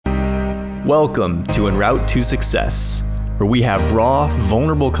Welcome to En Route to Success, where we have raw,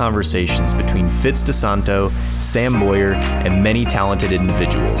 vulnerable conversations between Fitz DeSanto, Sam Boyer, and many talented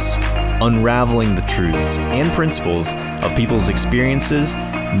individuals, unraveling the truths and principles of people's experiences,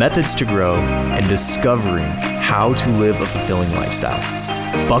 methods to grow, and discovering how to live a fulfilling lifestyle.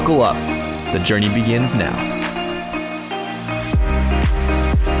 Buckle up, the journey begins now.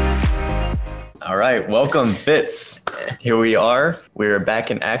 All right, welcome, Fitz. Here we are. We're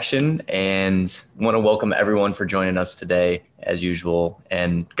back in action and want to welcome everyone for joining us today, as usual.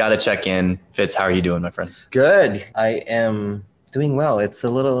 And got to check in. Fitz, how are you doing, my friend? Good. I am doing well.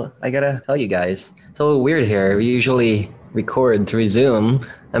 I gotta tell you guys, it's a little weird here. We usually record through Zoom.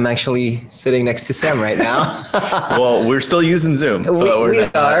 I'm actually sitting next to Sam right now. Well, we're still using Zoom,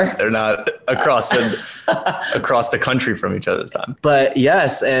 but they're not across the country from each other this time. But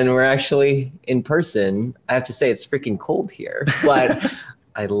yes, and we're actually in person. I have to say it's freaking cold here, but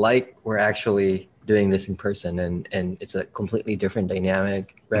I like we're actually doing this in person and it's a completely different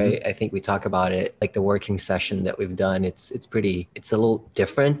dynamic, right? Mm-hmm. I think we talk about it like the working session that we've done. It's a little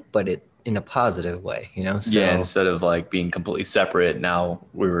different, but it in a positive way, you know? So, yeah, instead of like being completely separate, now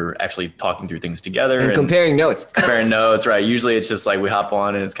we were actually talking through things together. And comparing notes. Comparing notes, right? Usually it's just like we hop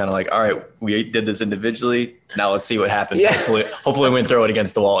on and it's kind of like, all right, we did this individually. Now let's see what happens. Yeah. Hopefully when we throw it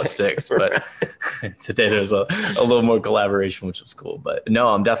against the wall, it sticks. But today there's a little more collaboration, which was cool. But no,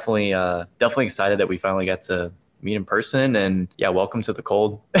 I'm definitely excited that we finally got to meet in person, and yeah, welcome to the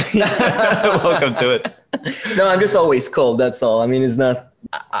cold. Welcome to it. No, I'm just always cold. That's all. I mean, it's not.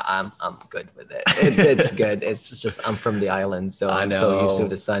 I'm good with it. It's good. It's just I'm from the island, so I'm so used to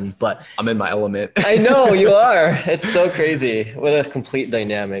the sun. But I'm in my element. I know you are. It's so crazy. What a complete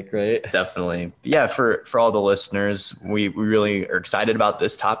dynamic, right? Definitely. Yeah. For all the listeners, we really are excited about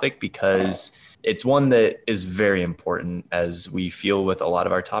this topic because it's one that is very important, as we feel with a lot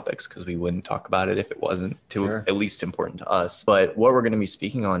of our topics, because we wouldn't talk about it if it wasn't at least important to us. But what we're going to be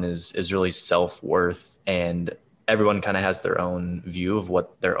speaking on is really self-worth, and everyone kind of has their own view of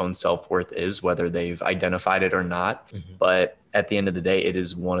what their own self-worth is, whether they've identified it or not. Mm-hmm. But at the end of the day, it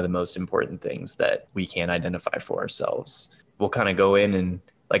is one of the most important things that we can identify for ourselves. We'll kind of go in and,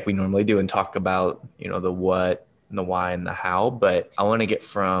 like we normally do, and talk about, the what and the why and the how. But I want to get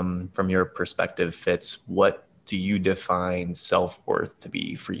from your perspective, Fitz, what do you define self-worth to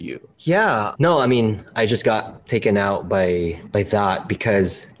be for you? Yeah, no, I mean, I just got taken out by that,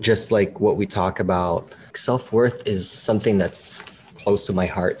 because just like what we talk about, self-worth is something that's close to my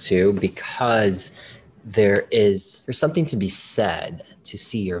heart too, because there's something to be said to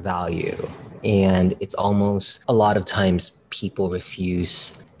see your value. And it's almost a lot of times people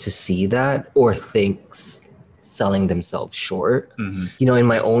refuse to see that or thinks selling themselves short. Mm-hmm. In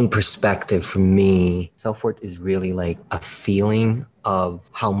my own perspective, for me, self-worth is really like a feeling of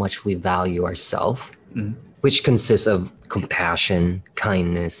how much we value ourselves, mm-hmm. which consists of compassion,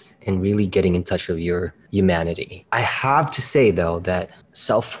 kindness, and really getting in touch with your humanity. I have to say, though, that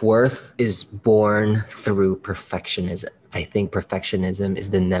self-worth is born through perfectionism. I think perfectionism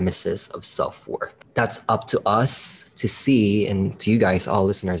is the nemesis of self-worth. That's up to us to see, and to you guys, all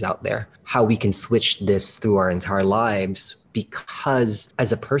listeners out there, how we can switch this through our entire lives. Because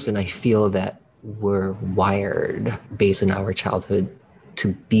as a person, I feel that we're wired based on our childhood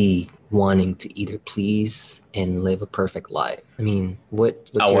to be wanting to either please and live a perfect life. I mean, we're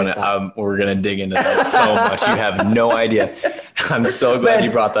gonna dig into that so much. You have no idea. I'm so glad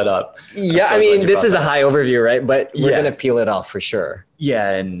you brought that up. Yeah, I mean, this is a high overview, right? But we're gonna peel it off for sure.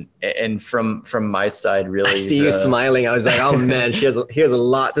 Yeah, and from my side, really, I see you smiling. I was like, oh man, he has a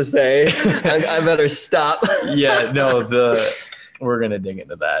lot to say. I better stop. Yeah, no, we're gonna dig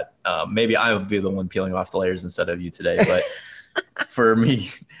into that. Maybe I will be the one peeling off the layers instead of you today, but. For me,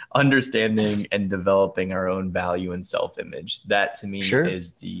 understanding and developing our own value and self-image, that to me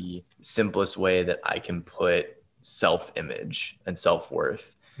is the simplest way that I can put self-image and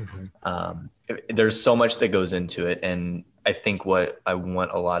self-worth. Mm-hmm. There's so much that goes into it. And I think what I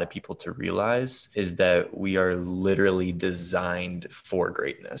want a lot of people to realize is that we are literally designed for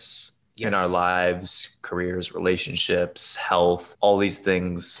greatness in our lives, careers, relationships, health, all these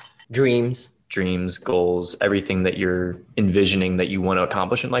things. Dreams, goals, everything that you're envisioning that you want to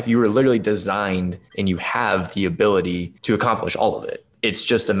accomplish in life, you were literally designed and you have the ability to accomplish all of it. It's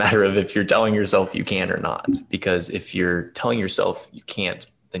just a matter of if you're telling yourself you can or not. Because if you're telling yourself you can't,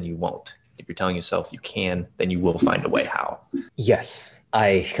 then you won't. If you're telling yourself you can, then you will find a way how. Yes,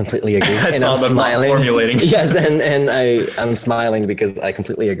 I completely agree. And I'm smiling. Formulating. Yes, and I'm smiling because I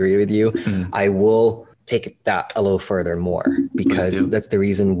completely agree with you. Mm-hmm. I will take that a little further more, because that's the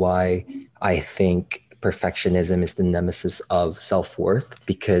reason why I think perfectionism is the nemesis of self-worth,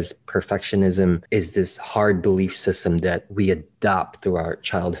 because perfectionism is this hard belief system that we adopt through our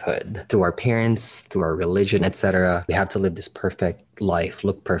childhood, through our parents, through our religion, etc. We have to live this perfect life,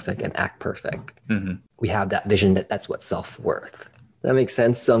 look perfect, and act perfect. We have that vision that that's what self-worth. Does that make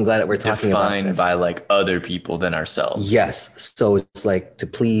sense? So I'm glad that we're talking about this. Defined by like other people than ourselves. Yes. So it's like to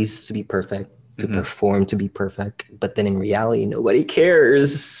please, to be perfect, to perform, to be perfect. But then in reality, nobody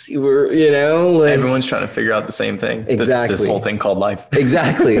cares. Everyone's trying to figure out the same thing. Exactly. This whole thing called life.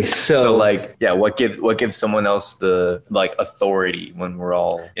 Exactly. So like, yeah, what gives someone else the like authority when we're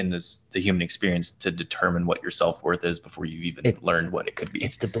all in the human experience to determine what your self-worth is before you've even learned what it could be?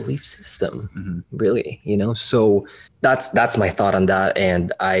 It's the belief system, really, So that's my thought on that.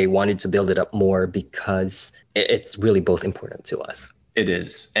 And I wanted to build it up more because it's really both important to us. It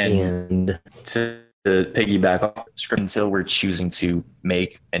is. And to piggyback off script, until we're choosing to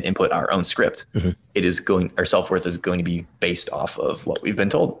make and input our own script, our self-worth is going to be based off of what we've been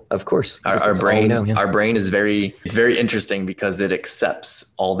told. Of course. Our brain is very interesting because it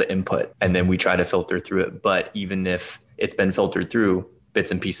accepts all the input and then we try to filter through it. But even if it's been filtered through,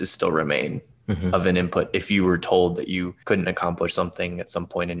 bits and pieces still remain of an input. If you were told that you couldn't accomplish something at some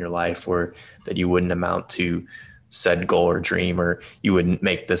point in your life, or that you wouldn't amount to said goal or dream, or you wouldn't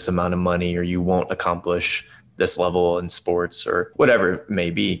make this amount of money, or you won't accomplish this level in sports, or whatever it may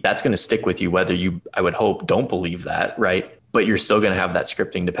be, that's going to stick with you, whether you, I would hope, don't believe that, right? But you're still going to have that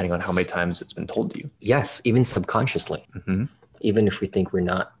scripting depending on how many times it's been told to you. Yes, even subconsciously. Even if we think we're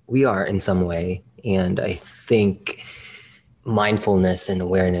not, we are in some way. And I think mindfulness and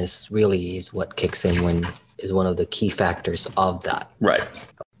awareness really is what kicks in is one of the key factors of that. Right.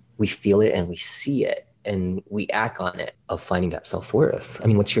 We feel it and we see it, and we act on it, of finding that self-worth. I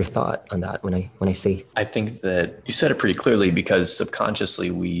mean, what's your thought on that when I say? I think that you said it pretty clearly, because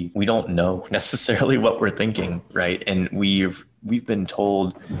subconsciously we don't know necessarily what we're thinking, right? And we've been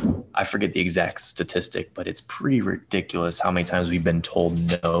told, I forget the exact statistic, but it's pretty ridiculous how many times we've been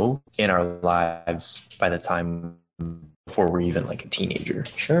told no in our lives by the time before we're even like a teenager.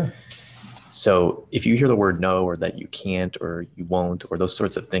 Sure. So if you hear the word no, or that you can't, or you won't, or those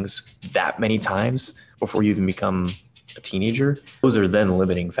sorts of things that many times before you even become a teenager, those are then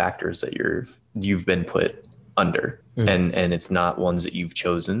limiting factors that you've been put under. And it's not ones that you've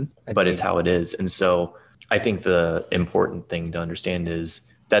chosen, but it's how it is. And so I think the important thing to understand is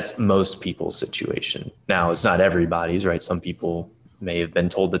that's most people's situation. Now, it's not everybody's, right? Some people may have been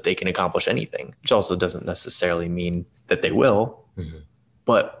told that they can accomplish anything, which also doesn't necessarily mean that they will.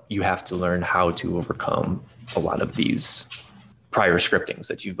 But you have to learn how to overcome a lot of these prior scriptings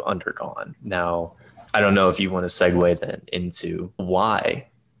that you've undergone. Now, I don't know if you want to segue then into why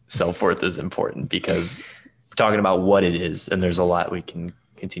self-worth is important, because we're talking about what it is, and there's a lot we can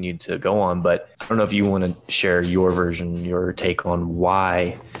continue to go on, but I don't know if you want to share your version, your take on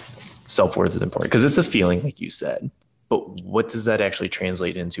why self-worth is important, because it's a feeling, like you said, but what does that actually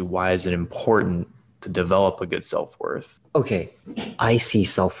translate into? Why is it important to develop a good self-worth? Okay, I see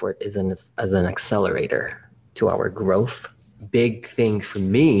self-worth as an accelerator to our growth. Big thing for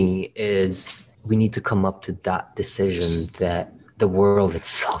me is we need to come up to that decision that the world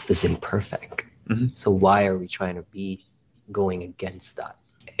itself is imperfect. So why are we trying to be going against that?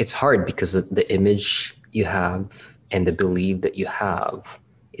 It's hard because the image you have and the belief that you have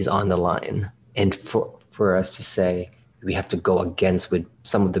is on the line. And for us to say we have to go against with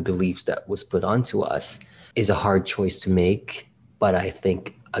some of the beliefs that was put onto us is a hard choice to make, but I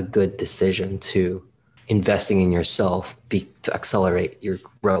think a good decision to investing in yourself to accelerate your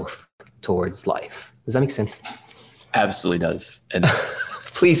growth towards life. Does that make sense? Absolutely does. And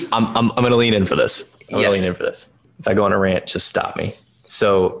please, I'm going to lean in for this. I'm Yes. going to lean in for this. If I go on a rant, just stop me.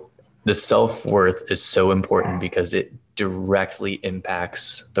 So the self-worth is so important because it directly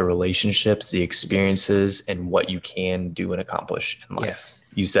impacts the relationships, the experiences, and what you can do and accomplish in life. Yes.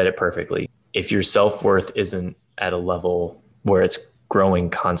 You said it perfectly. If your self-worth isn't at a level where it's growing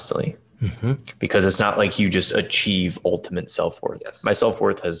constantly, because it's not like you just achieve ultimate self-worth. Yes. My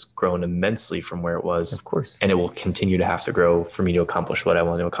self-worth has grown immensely from where it was. Of course. And it will continue to have to grow for me to accomplish what I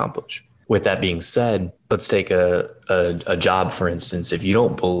want to accomplish. With that being said, let's take a job, for instance. If you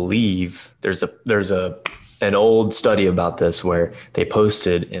don't believe, there's an old study about this where they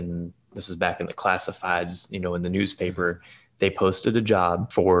posted this is back in the classifieds, in the newspaper, they posted a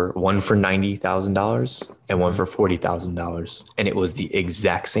job one for $90,000 and one for $40,000. And it was the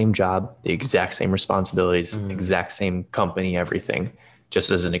exact same job, the exact same responsibilities, exact same company, everything,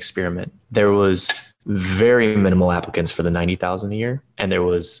 just as an experiment. There was very minimal applicants for the $90,000 a year. And there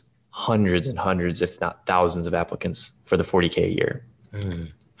was hundreds and hundreds, if not thousands of applicants for the $40K a year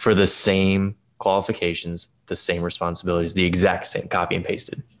for the same qualifications, the same responsibilities, the exact same, copy and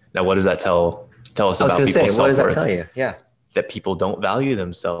pasted. Now, what does that tell us about people's self-worth? What does that tell you? Yeah. That people don't value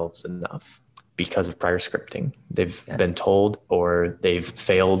themselves enough because of prior scripting. They've been told, or they've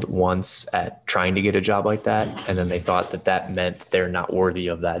failed once at trying to get a job like that. And then they thought that meant they're not worthy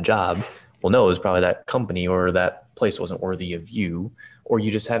of that job. Well, no, it was probably that company or that place wasn't worthy of you, or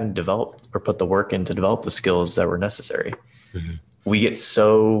you just haven't developed or put the work in to develop the skills that were necessary. Mm-hmm. We get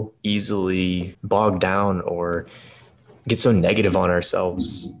so easily bogged down or get so negative on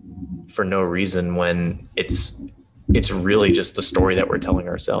ourselves for no reason, when it's really just the story that we're telling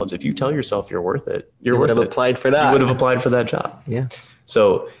ourselves. If you tell yourself you're worth it, you would have applied for that. You would have applied for that job. Yeah.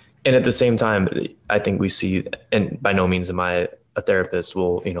 So, and at the same time, I think we see, and by no means am I a therapist,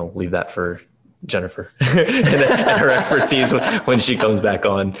 we'll, leave that for Jennifer and her expertise when she comes back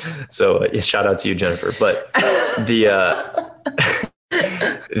on. So shout out to you, Jennifer. But the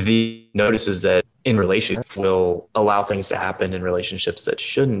notice is that in relationships will allow things to happen in relationships that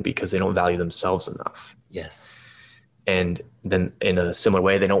shouldn't, because they don't value themselves enough. Yes. And then in a similar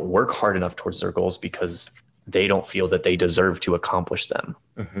way, they don't work hard enough towards their goals because they don't feel that they deserve to accomplish them.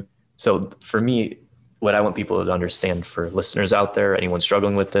 Mm-hmm. So for me, what I want people to understand, for listeners out there, anyone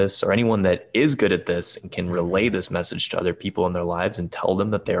struggling with this or anyone that is good at this and can relay this message to other people in their lives and tell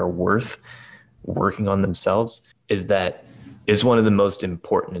them that they are worth working on themselves, is that is one of the most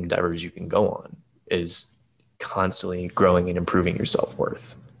important endeavors you can go on, is constantly growing and improving your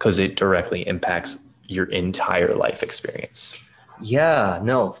self-worth, because it directly impacts your entire life experience. Yeah,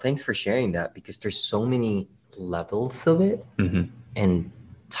 no, thanks for sharing that, because there's so many levels of it and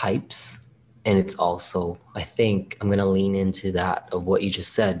types. And it's also, I think I'm going to lean into that of what you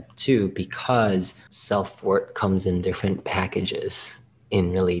just said too, because self-worth comes in different packages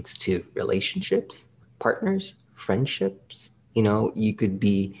and relates to relationships, partners, friendships. You could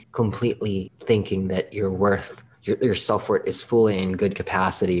be completely thinking that your self-worth is fully in good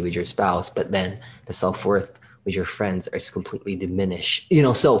capacity with your spouse, but then the self-worth with your friends is completely diminished.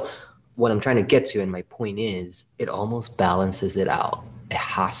 So what I'm trying to get to, and my point is, it almost balances it out. It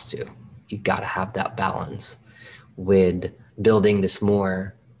has to. You got to have that balance with building this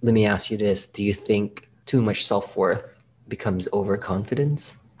more. Let me ask you this. Do you think too much self-worth becomes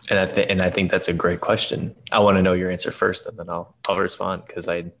overconfidence? And I think that's a great question. I want to know your answer first, and then I'll respond, because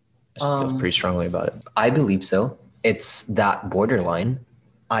I feel pretty strongly about it. I believe so. It's that borderline.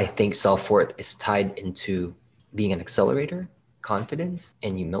 I think self-worth is tied into being an accelerator, confidence,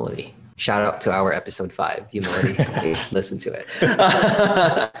 and humility. Shout out to our episode 5, humility. Listen to it.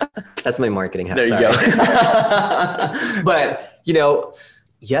 That's my marketing hat. There you go. But, I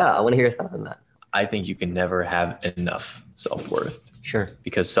want to hear your thoughts on that. I think you can never have enough self-worth. Sure.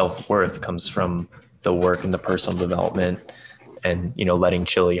 Because self-worth comes from the work and the personal development, and, letting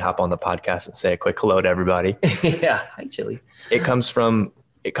Chili hop on the podcast and say a quick hello to everybody. Yeah. Hi, Chili. It comes from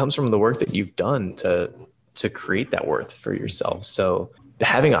the work that you've done to create that worth for yourself. So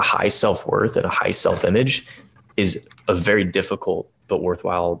having a high self-worth and a high self-image is a very difficult but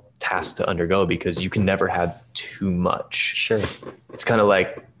worthwhile task to undergo, because you can never have too much. Sure. It's kind of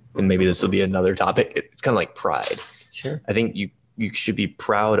like, and maybe this will be another topic, it's kind of like pride. Sure. I think you should be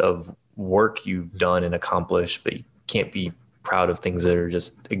proud of work you've done and accomplished, but you can't be proud of things that are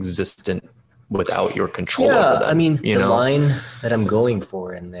just existent without your control over them. I mean, the line that I'm going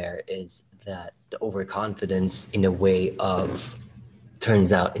for in there is that the overconfidence in a way of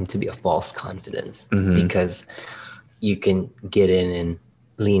turns out into be a false confidence, because you can get in and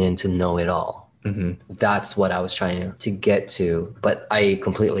lean into know it all. That's what I was trying to get to. But I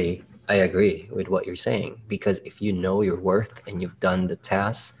agree with what you're saying, because if you know your worth and you've done the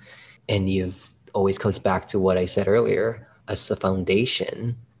tasks, and you've always comes back to what I said earlier as the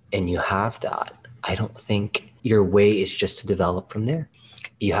foundation, and you have that, I don't think your way is just to develop from there.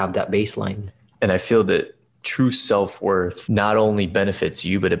 You have that baseline. And I feel that true self-worth not only benefits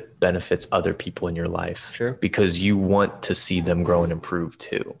you, but it benefits other people in your life. Sure. Because you want to see them grow and improve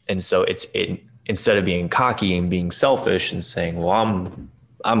too. And so instead of being cocky and being selfish and saying, well,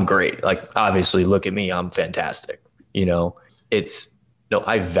 I'm great. Like, obviously, look at me, I'm fantastic.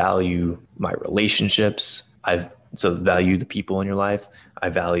 I value my relationships. So value the people in your life. I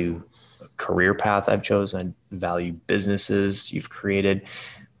value a career path I've chosen. I value businesses you've created.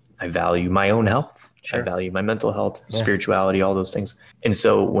 I value my own health. Sure. I value my mental health, spirituality, all those things. And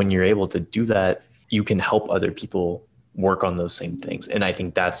so when you're able to do that, you can help other people work on those same things. And I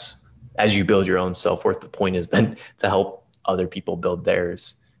think that's, as you build your own self-worth, the point is then to help other people build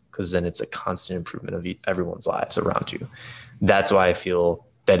theirs, because then it's a constant improvement of everyone's lives around you. That's why I feel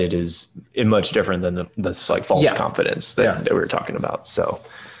that it is much different than this like false confidence that we were talking about. So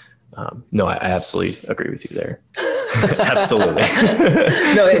No, I absolutely agree with you there. Absolutely.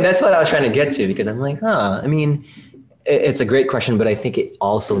 No, and that's what I was trying to get to, because I'm like, I mean, it's a great question, but I think it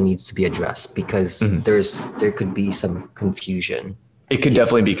also needs to be addressed because there could be some confusion. It could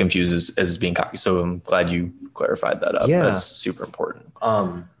definitely be confused as being cocky. So I'm glad you clarified that up. Yeah. That's super important.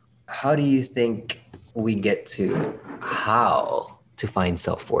 How do you think we get to how to find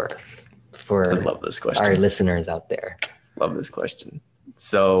self-worth for I love this question. our listeners out there? Love this question.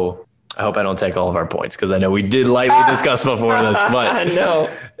 So I hope I don't take all of our points, because I know we did lightly discuss before this, but No.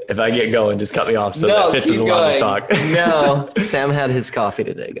 if I get going, just cut me off so that Fitz is allowed to talk. No, Sam had his coffee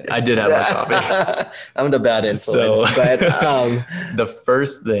today, guys. I did have my coffee. I'm the bad influence. But the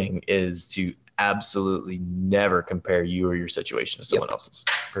first thing is to absolutely never compare you or your situation to someone else's.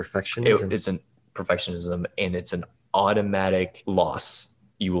 Perfectionism. It's an perfectionism, and it's an automatic loss.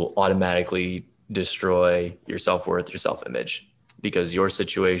 You will automatically destroy your self-worth, your self-image, because your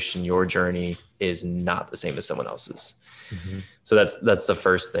situation, your journey is not the same as someone else's. So that's the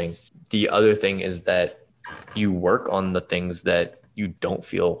first thing. The other thing is that you work on the things that you don't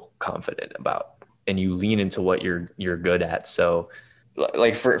feel confident about, and you lean into what you're good at. So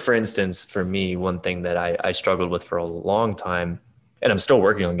like for instance, for me, one thing that I struggled with for a long time, and I'm still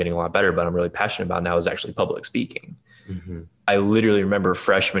working on getting a lot better, but I'm really passionate about now, is actually public speaking. I literally remember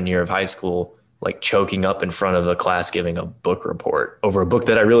freshman year of high school, like choking up in front of the class, giving a book report over a book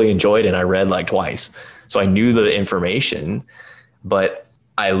that I really enjoyed and I read like twice. So I knew the information, but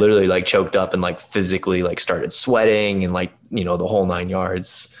I literally like choked up and like physically like started sweating and like, you know, the whole 9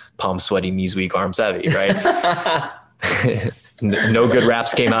 yards, palms sweaty, knees weak, arms heavy, right? No good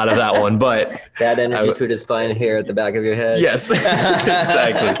raps came out of that one, but bad energy to the spine, hair at the back of your head. Yes,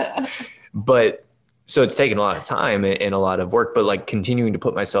 exactly. But so it's taken a lot of time and a lot of work, but like continuing to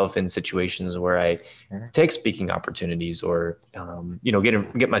put myself in situations where I take speaking opportunities, or, you know,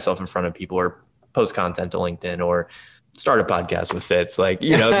 get myself in front of people, or post content to LinkedIn, or start a podcast with Fitz. Like,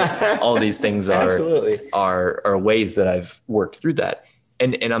 you know, all these things are ways that I've worked through that.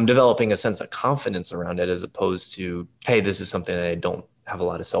 And I'm developing a sense of confidence around it, as opposed to, hey, this is something that I don't have a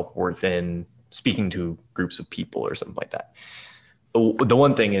lot of self-worth in, speaking to groups of people or something like that. The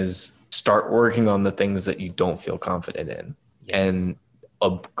one thing is, start working on the things that you don't feel confident in. Yes. And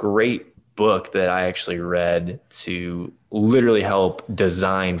a great book that I actually read to literally help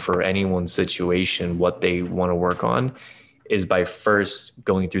design for anyone's situation what they want to work on is by first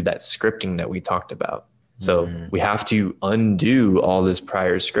going through that scripting that we talked about. So we have to undo all this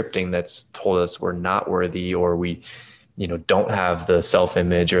prior scripting that's told us we're not worthy, or we, you know, don't have the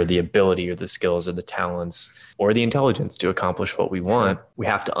self-image or the ability or the skills or the talents or the intelligence to accomplish what we want. We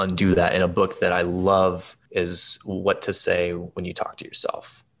have to undo that. And a book that I love is What to Say When You Talk to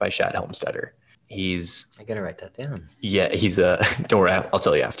Yourself by Shad Helmstetter. I gotta write that down. Yeah, don't worry, I'll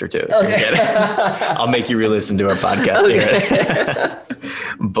tell you after too. Okay. I'll make you re-listen to our podcast. Okay.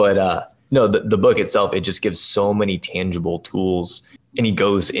 But no, the book itself, it just gives so many tangible tools, and he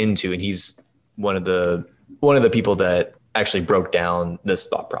goes into, and he's one of the people that actually broke down this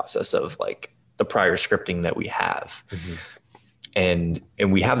thought process of like the prior scripting that we have. And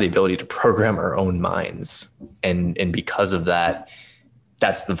we have the ability to program our own minds. And because of that,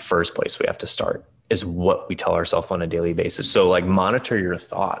 that's the first place we have to start, is what we tell ourselves on a daily basis. So like monitor your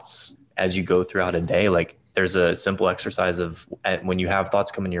thoughts as you go throughout a day. Like there's a simple exercise of, when you have thoughts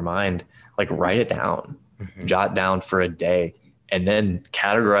come in your mind, like write it down, jot down for a day, and then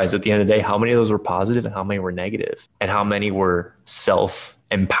categorize at the end of the day how many of those were positive and how many were negative, and how many were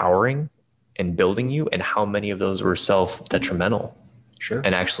self-empowering and building you, and how many of those were self-detrimental. Sure.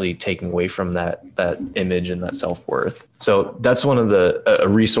 And actually taking away from that image and that self-worth. So that's one of a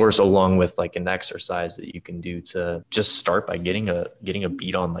resource, along with like an exercise that you can do to just start by getting a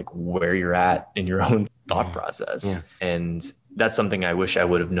beat on like where you're at in your own thought process. Yeah. And that's something I wish I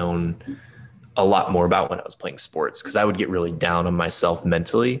would have known a lot more about when I was playing sports, because I would get really down on myself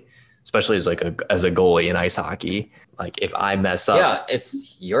mentally, especially as a goalie in ice hockey. Like if I mess up,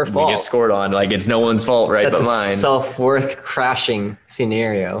 it's your fault. We get scored on. Like it's no one's fault, right? But mine. Self-worth crashing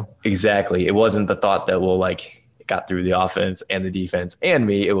scenario. Exactly. It wasn't the thought that got through the offense and the defense and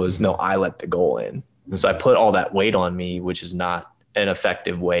me. It was, no, I let the goal in. So I put all that weight on me, which is not an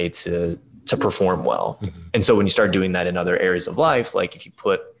effective way to perform well. And so when you start doing that in other areas of life, like if you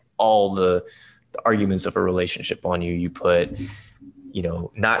put all the arguments of a relationship on you, you put,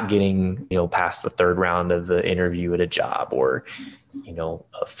 not getting, past the third round of the interview at a job, or,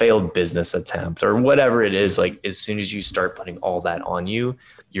 a failed business attempt, or whatever it is, like as soon as you start putting all that on you,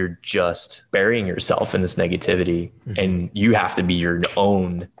 you're just burying yourself in this negativity. And you have to be your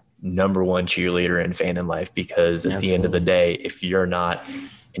own number one cheerleader and fan in life, because at the end of the day, if you're not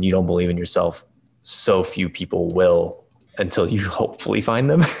and you don't believe in yourself, so few people will until you hopefully find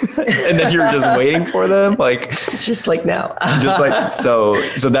them. And then you're just waiting for them. Like, just like now. just like, so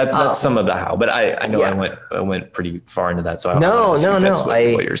that's some of the how, but I know I went pretty far into that. So No.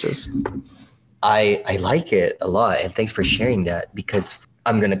 What yours is. I like it a lot, and thanks for sharing that, because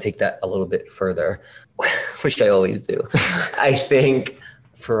I'm going to take that a little bit further, which I always do. I think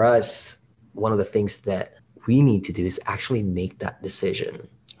for us, one of the things that we need to do is actually make that decision,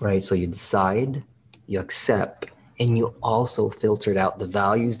 right? So you decide, you accept, and you also filtered out the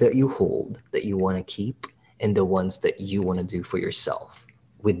values that you hold, that you want to keep, and the ones that you want to do for yourself.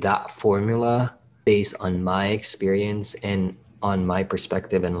 With that formula, based on my experience and on my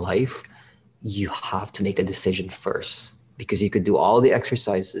perspective in life, you have to make the decision first, because you could do all the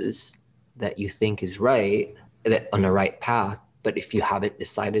exercises that you think is right, that on the right path. But if you haven't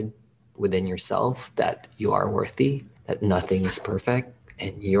decided within yourself that you are worthy, that nothing is perfect,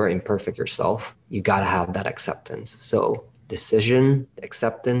 and you're imperfect yourself, you got to have that acceptance. So decision,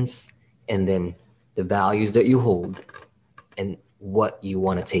 acceptance, and then the values that you hold and what you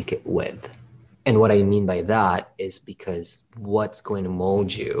want to take it with. And what I mean by that is because what's going to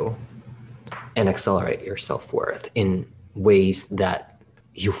mold you and accelerate your self-worth in ways that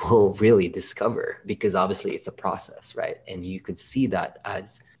you will really discover, because obviously it's a process, right? And you could see that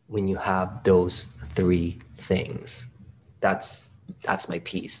as when you have those three things. That's my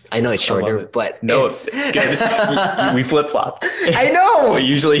piece. I know it's shorter, but no, it's good. We flip flop. I know.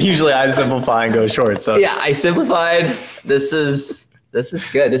 Usually I simplify and go short. So yeah, I simplified. This is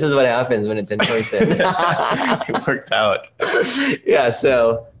good. This is what happens when it's in person. It worked out. Yeah.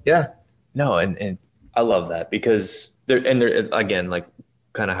 So yeah. No, and I love that, because there again, like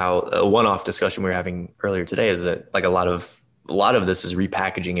kind of how a one-off discussion we were having earlier today is that like a lot of this is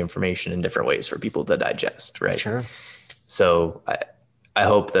repackaging information in different ways for people to digest, right? Sure. So I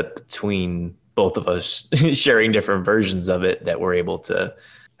hope that between both of us sharing different versions of it, that we're able to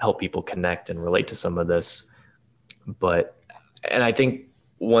help people connect and relate to some of this. And I think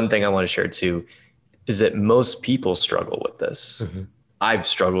one thing I want to share too is that most people struggle with this. Mm-hmm. I've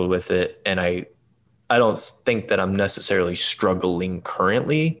struggled with it, and I don't think that I'm necessarily struggling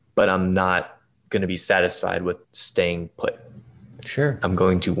currently, but I'm not going to be satisfied with staying put. Sure. I'm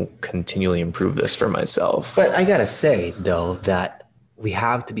going to continually improve this for myself. But I got to say, though, that we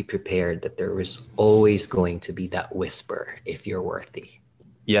have to be prepared that there is always going to be that whisper if you're worthy.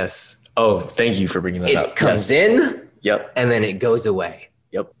 Yes. Oh, thank you for bringing that up. It comes in. Yep. And then it goes away.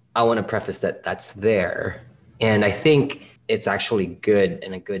 Yep. I want to preface that that's there. And I think it's actually good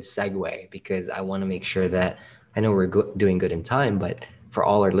and a good segue, because I want to make sure that I know we're doing good in time, but for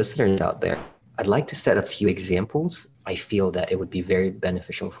all our listeners out there, I'd like to set a few examples. I feel that it would be very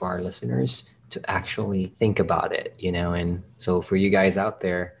beneficial for our listeners to actually think about it, and so for you guys out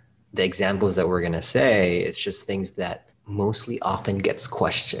there, the examples that we're going to say, it's just things that mostly often gets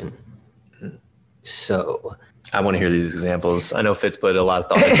questioned. So I want to hear these examples. I know Fitz put a lot of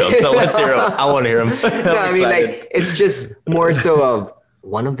thought into them, so let's hear them. I want to hear them. No, I mean, like, it's just more so of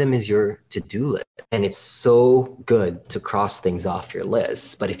one of them is your to-do list, and it's so good to cross things off your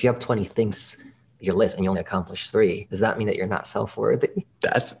list. But if you have 20 things on your list and you only accomplish 3, does that mean that you're not self-worthy?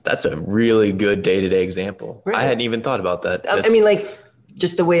 That's a really good day-to-day example. Right. I hadn't even thought about that. I mean, like,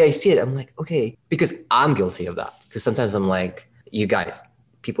 just the way I see it, I'm like, okay, because I'm guilty of that. Because sometimes I'm like, you guys,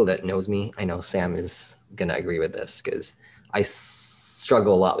 people that knows me, I know Sam is gonna agree with this, because I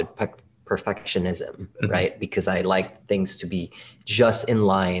struggle a lot with perfectionism, mm-hmm. right? Because I like things to be just in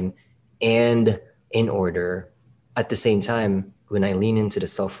line and in order. At the same time, when I lean into the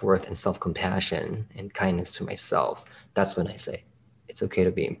self-worth and self-compassion and kindness to myself, that's when I say it's okay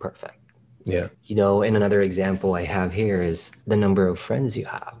to be imperfect. Yeah. And another example I have here is the number of friends you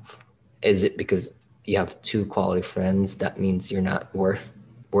have. Is it because you have 2 quality friends that means you're not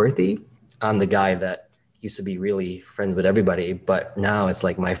worthy? I'm the guy that used to be really friends with everybody, but now it's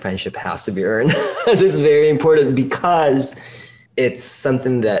like my friendship has to be earned. It's very important, because it's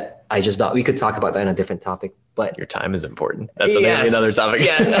something that I just thought we could talk about that on a different topic. But your time is important. That's another topic.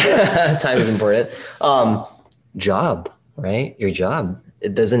 Yeah, time is important. Job, right? Your job.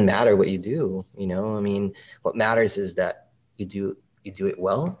 It doesn't matter what you do. I mean, what matters is that you do it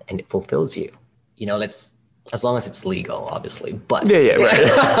well and it fulfills you. As long as it's legal, obviously. But yeah,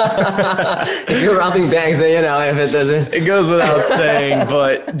 right. If you're robbing banks, then if it doesn't, it goes without saying.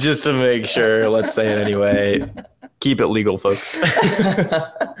 But just to make sure, let's say it anyway. Keep it legal, folks.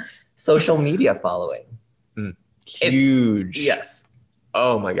 Social media following. Huge. Yes.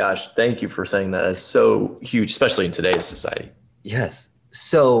 Oh my gosh. Thank you for saying that. It's so huge, especially in today's society. Yes.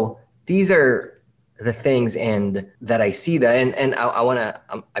 So these are the things and that I see that, and I want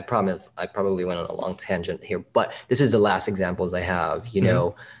to, I promise I probably went on a long tangent here, but this is the last examples I have, you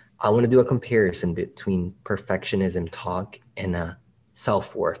know, I want to do a comparison between perfectionism talk and a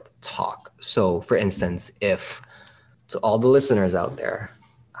self-worth talk. So for instance, if to all the listeners out there,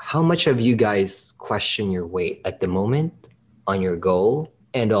 how much of you guys question your weight at the moment on your goal,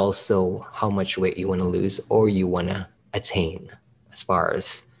 and also how much weight you want to lose or you want to attain as far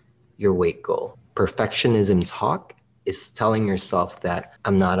as your weight goal? Perfectionism talk is telling yourself that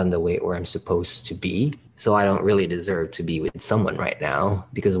I'm not on the weight where I'm supposed to be, so I don't really deserve to be with someone right now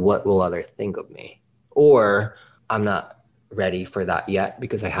because what will others think of me? Or I'm not ready for that yet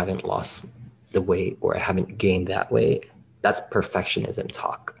because I haven't lost the weight or I haven't gained that weight. That's perfectionism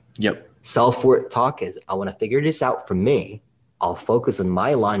talk. Yep. Self-worth talk is I want to figure this out for me. I'll focus on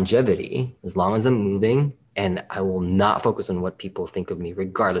my longevity as long as I'm moving, and I will not focus on what people think of me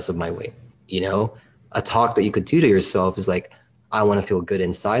regardless of my weight. You know, a talk that you could do to yourself is like, I want to feel good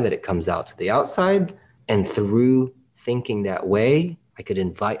inside, that it comes out to the outside. And through thinking that way, I could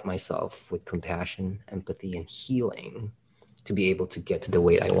invite myself with compassion, empathy, and healing to be able to get to the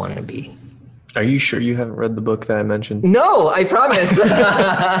weight I want to be. Are you sure you haven't read the book that I mentioned? No, I promise.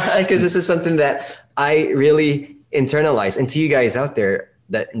 Because this is something that I really internalize. And to you guys out there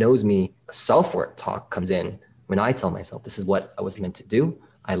that knows me, self-worth talk comes in when I tell myself this is what I was meant to do.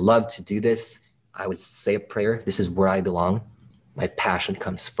 I love to do this. I would say a prayer. This is where I belong. My passion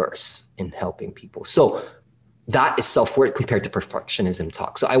comes first in helping people. So that is self-worth compared to perfectionism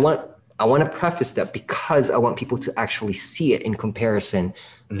talk. So I want to preface that because I want people to actually see it in comparison,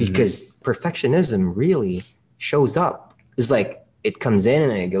 because perfectionism really shows up. It's like it comes in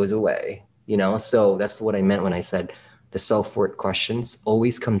and it goes away, you know? So that's what I meant when I said the self-worth questions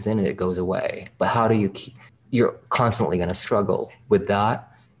always comes in and it goes away. But how do you keep, you're constantly going to struggle with that.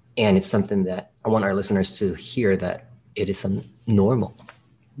 And it's something that I want our listeners to hear, that it is some normal.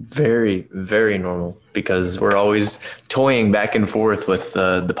 Very, very normal, because we're always toying back and forth with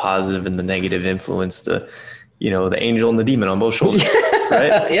the positive and the negative influence, the angel and the demon on both shoulders,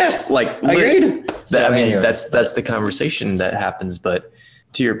 right? Yes. Like, agreed. That's the conversation that happens. But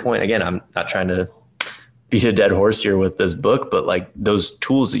to your point, again, I'm not trying to beat a dead horse here with this book, but like those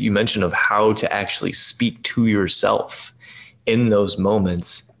tools that you mentioned of how to actually speak to yourself in those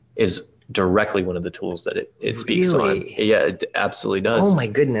moments is directly one of the tools that it speaks on. Yeah, it absolutely does. Oh my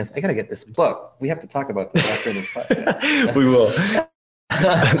goodness. I got to get this book. We have to talk about this after this podcast. We will.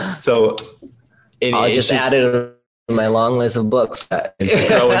 So I'll just add it to my long list of books. It's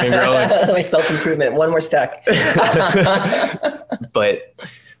growing and growing. My self-improvement. One more stack. But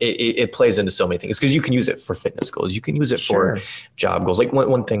it plays into so many things, because you can use it for fitness goals. You can use it for job goals. Like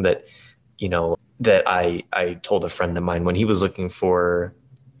one thing that, that I told a friend of mine when he was looking for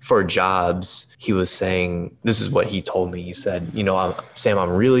jobs, he was saying, this is what he told me. He said, Sam,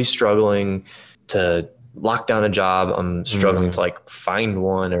 I'm really struggling to lock down a job. I'm struggling to like find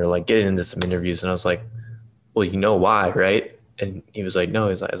one or like get into some interviews. And I was like, well, you know why, right? And he was like, no.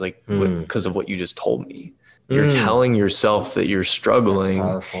 I was like, because of what you just told me. You're telling yourself that you're struggling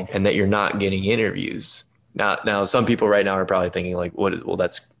and that you're not getting interviews. Now, some people right now are probably thinking like, what is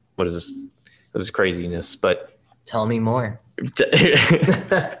this? This is craziness. But tell me more.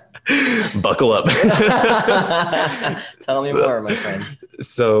 Buckle up. Tell me more, my friend.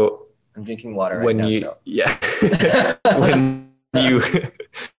 So I'm drinking water right now. Yeah. When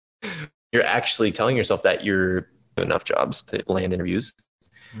you're actually telling yourself that you're doing enough jobs to land interviews,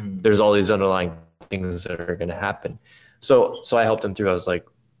 there's all these underlying things that are going to happen. So I helped him through. I was like,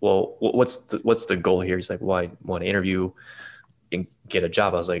 well, what's the goal here? He's like, well, I want to interview and get a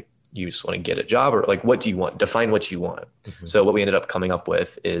job. I was like, you just want to get a job, or like, what do you want? Define what you want. So what we ended up coming up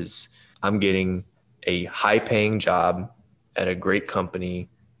with is I'm getting a high paying job at a great company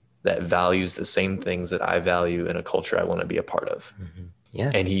that values the same things that I value in a culture I want to be a part of.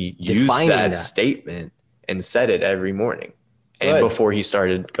 Yes. And he used that statement and said it every morning. And before he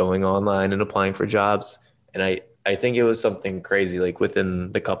started going online and applying for jobs. And I think it was something crazy, like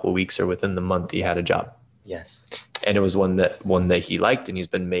within the couple of weeks or within the month, he had a job. Yes. And it was one that he liked, and he's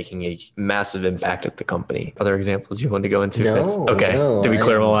been making a massive impact at the company. Other examples you want to go into? No. Okay. Did we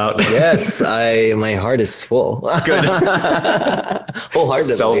clear them all out? Yes. My heart is full. Good.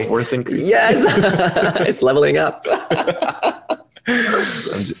 Wholeheartedly. Self-worth increase. Yes. It's leveling up.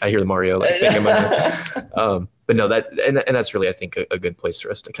 I hear the Mario like thing in my head. But no, that's really, I think, a good place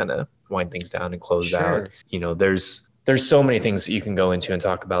for us to kind of wind things down and close out. There's so many things that you can go into and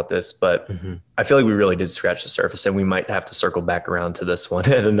talk about this, but I feel like we really did scratch the surface, and we might have to circle back around to this one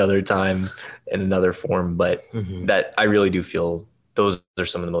at another time in another form. But that I really do feel those are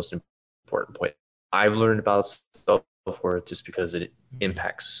some of the most important points I've learned about self-worth just because it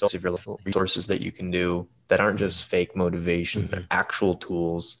impacts so much of your life. Resources that you can do that aren't just fake motivation, they're actual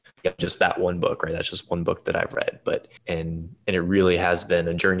tools. Yeah, just that one book, right? That's just one book that I've read, but and it really has been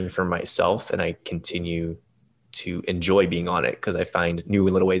a journey for myself, and I continue to enjoy being on it because I find new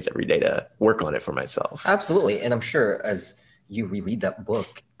little ways every day to work on it for myself. Absolutely. And I'm sure as you reread that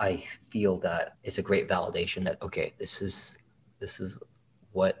book, I feel that it's a great validation that, okay, this is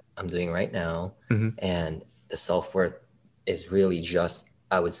what I'm doing right now. And the self-worth is really just,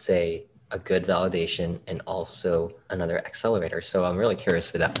 I would say, a good validation and also another accelerator. So I'm really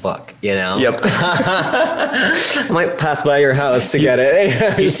curious for that book, you know? Yep. I might pass by your house to get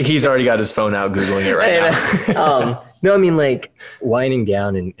it. He's already got his phone out Googling it right now. No, I mean, like, winding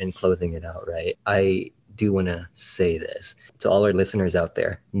down and closing it out, right? I do want to say this to all our listeners out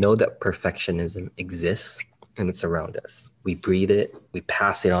there. Know that perfectionism exists and it's around us. We breathe it. We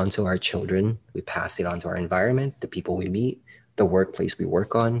pass it on to our children. We pass it on to our environment, the people we meet, the workplace we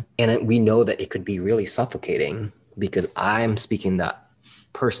work on. And we know that it could be really suffocating because I'm speaking that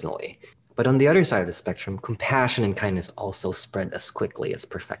personally. But on the other side of the spectrum, compassion and kindness also spread as quickly as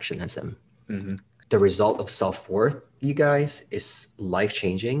perfectionism. The result of self-worth, you guys, is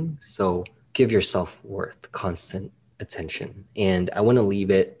life-changing. So give your self-worth constant attention. And I want to leave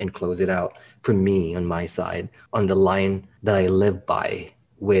it and close it out for me on my side on the line that I live by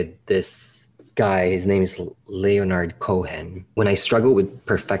with this guy. His name is Leonard Cohen. When I struggle with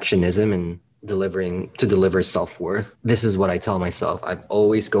perfectionism and deliver self-worth, this is what I tell myself. I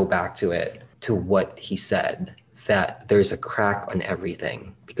always go back to it, to what he said, that there's a crack on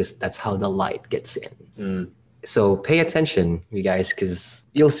everything because that's how the light gets in. So pay attention, you guys, because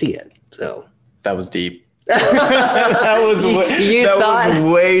you'll see it. So that was deep. that was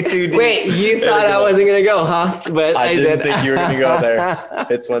way too deep. Wait, you thought I wasn't gonna go, huh? But I didn't think you were gonna go there.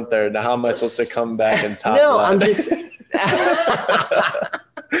 Fitz went there. Now how am I supposed to come back and top No, that? I'm just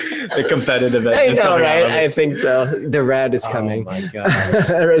the competitive edge is coming right? I think so. The red is coming. Oh my god.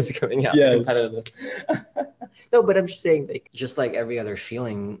 The red is coming out. Yes. No, but I'm just saying, like, just like every other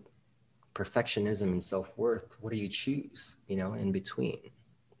feeling, perfectionism and self-worth, what do you choose, in between?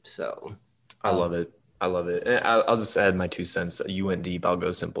 So I love it. And I'll just add my 2 cents. You went deep. I'll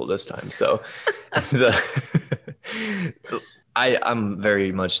go simple this time. So I'm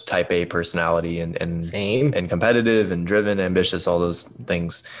very much type A personality and same, and competitive and driven, ambitious, all those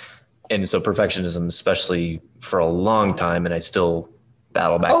things. And so perfectionism, especially for a long time, and I still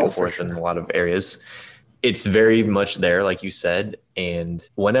battle back and forth in a lot of areas. It's very much there, like you said. And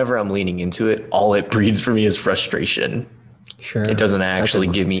whenever I'm leaning into it, all it breeds for me is frustration. Sure. It doesn't actually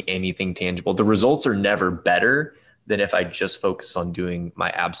give me anything tangible. The results are never better than if I just focus on doing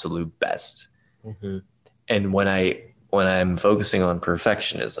my absolute best. And when I'm focusing on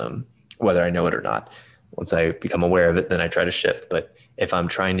perfectionism, whether I know it or not, once I become aware of it, then I try to shift. But if I'm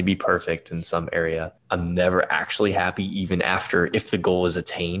trying to be perfect in some area, I'm never actually happy, even if the goal is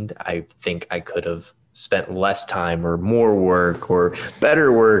attained. I think I could have spent less time or more work or better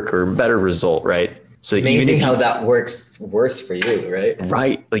result, right? So amazing how that works worse for you, right?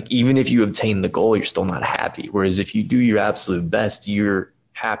 Right. Like even if you obtain the goal, you're still not happy. Whereas if you do your absolute best, you're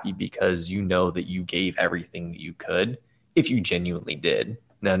happy because you know that you gave everything that you could if you genuinely did.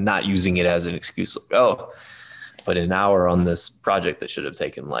 Now, not using it as an excuse, like, but an hour on this project that should have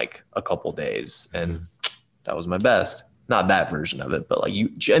taken like a couple days and that was my best. Not that version of it, but like you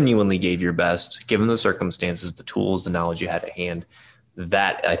genuinely gave your best, given the circumstances, the tools, the knowledge you had at hand.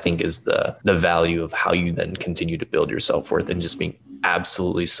 That I think is the value of how you then continue to build your self-worth and just being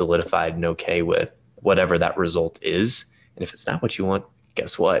absolutely solidified and okay with whatever that result is. And if it's not what you want,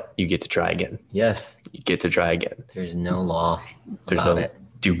 guess what? You get to try again. Yes. You get to try again. There's no law There's about no it.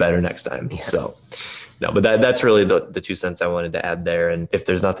 Do better next time. Yeah. So no, but that's really the 2 cents I wanted to add there. And if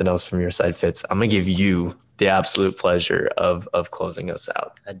there's nothing else from your side, Fitz, I'm going to give you the absolute pleasure of closing us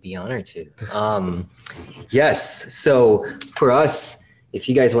out. I'd be honored to. Yes. So for us, if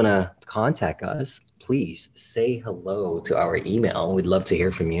you guys want to contact us, please say hello to our email. We'd love to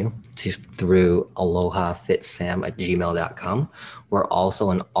hear from you through alohafitsam@gmail.com. We're also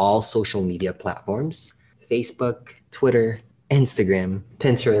on all social media platforms, Facebook, Twitter, Instagram,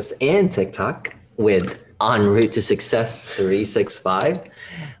 Pinterest, and TikTok with En Route to Success 365.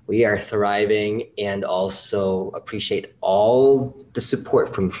 We are thriving and also appreciate all the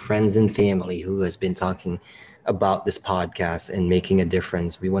support from friends and family who has been talking about this podcast and making a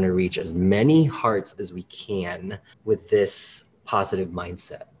difference. We want to reach as many hearts as we can with this positive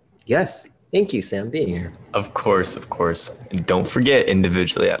mindset. Yes. Thank you, Sam, being here. Of course, of course. And don't forget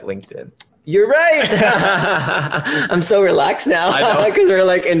individually at LinkedIn. You're right. I'm so relaxed now because we're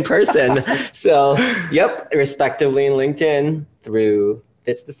like in person. So, yep, respectively in LinkedIn through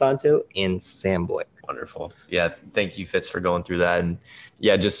Fitz DeSanto and Sam Boyd. Wonderful. Yeah, thank you, Fitz, for going through that. And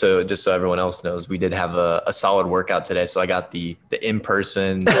yeah, just so everyone else knows, we did have a solid workout today. So I got the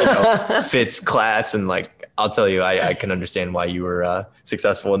in-person Fitz class, and like I'll tell you, I can understand why you were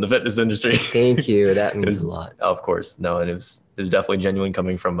successful in the fitness industry. Thank you. That means a lot. Of course, no, and it was definitely genuine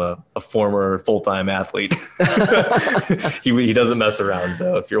coming from a former full-time athlete. He doesn't mess around.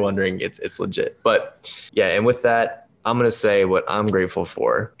 So if you're wondering, it's legit. But yeah, and with that, I'm gonna say what I'm grateful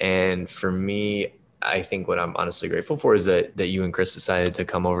for, and for me, I think what I'm honestly grateful for is that you and Chris decided to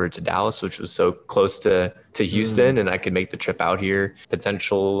come over to Dallas, which was so close to Houston, and I could make the trip out here.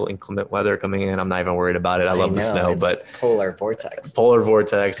 Potential inclement weather coming in, I'm not even worried about it. I love the snow, but polar vortex,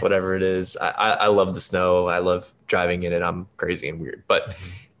 whatever it is. I love the snow. I love driving in it. I'm crazy and weird, but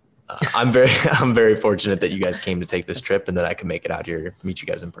I'm very fortunate that you guys came to take this trip and that I can make it out here, meet you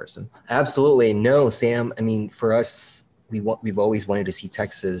guys in person. Absolutely. No, Sam. I mean, for us, we've always wanted to see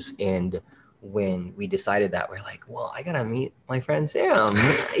Texas, and when we decided that, we're like, well, I gotta meet my friend Sam,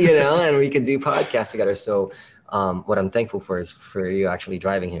 and we could do podcasts together. So what I'm thankful for is for you actually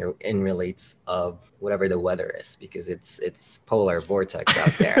driving here in relates of whatever the weather is, because it's polar vortex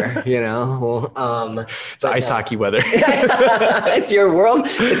out there, It's ice hockey weather. It's your world.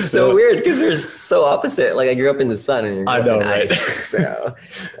 It's so weird because we're so opposite. Like I grew up in the sun and I know, right? Ice, so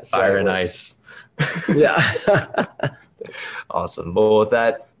fire and ice. Yeah. Awesome. Well, with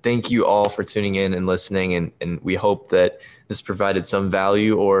that, thank you all for tuning in and listening. And we hope that this provided some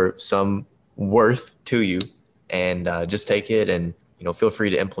value or some worth to you. And just take it and, feel free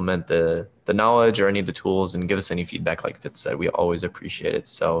to implement the knowledge or any of the tools and give us any feedback like Fitz said. We always appreciate it.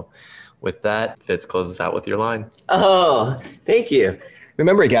 So with that, Fitz, close us out with your line. Oh, thank you.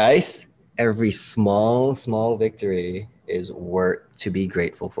 Remember, guys, every small victory is worth to be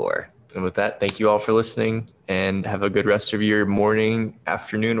grateful for. And with that, thank you all for listening and have a good rest of your morning,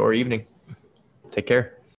 afternoon, or evening. Take care.